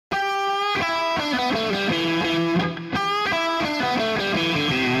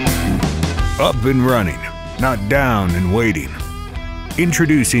up and running, not down and waiting.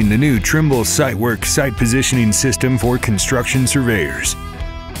 Introducing the new Trimble Siteworks site positioning system for construction surveyors.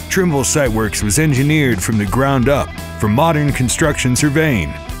 Trimble Siteworks was engineered from the ground up for modern construction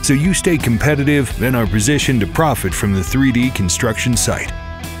surveying, so you stay competitive and are positioned to profit from the 3D construction site.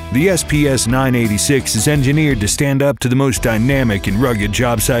 The SPS 986 is engineered to stand up to the most dynamic and rugged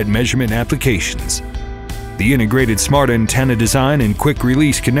job site measurement applications. The integrated smart antenna design and quick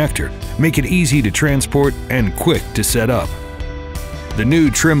release connector make it easy to transport and quick to set up. The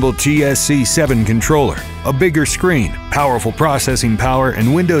new Trimble TSC7 controller, a bigger screen, powerful processing power,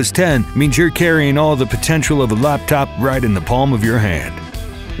 and Windows 10 means you're carrying all the potential of a laptop right in the palm of your hand.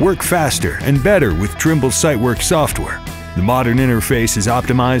 Work faster and better with Trimble Siteworks software. The modern interface is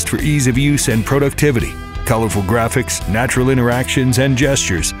optimized for ease of use and productivity. Colorful graphics, natural interactions, and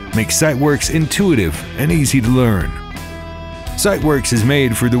gestures make Siteworks intuitive and easy to learn. Siteworks is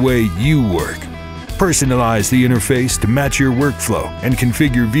made for the way you work. Personalize the interface to match your workflow and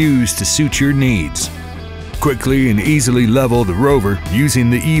configure views to suit your needs. Quickly and easily level the rover using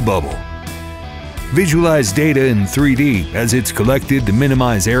the e-bubble. Visualize data in 3D as it's collected to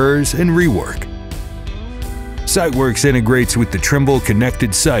minimize errors and rework. Siteworks integrates with the Trimble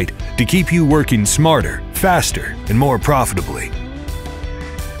connected site to keep you working smarter, faster, and more profitably.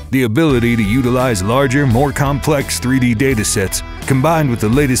 The ability to utilize larger, more complex 3D datasets combined with the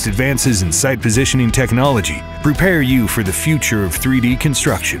latest advances in site positioning technology prepare you for the future of 3D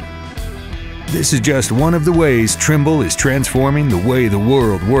construction. This is just one of the ways Trimble is transforming the way the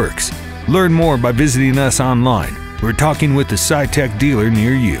world works. Learn more by visiting us online or talking with the SITECH dealer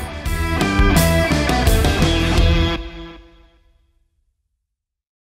near you.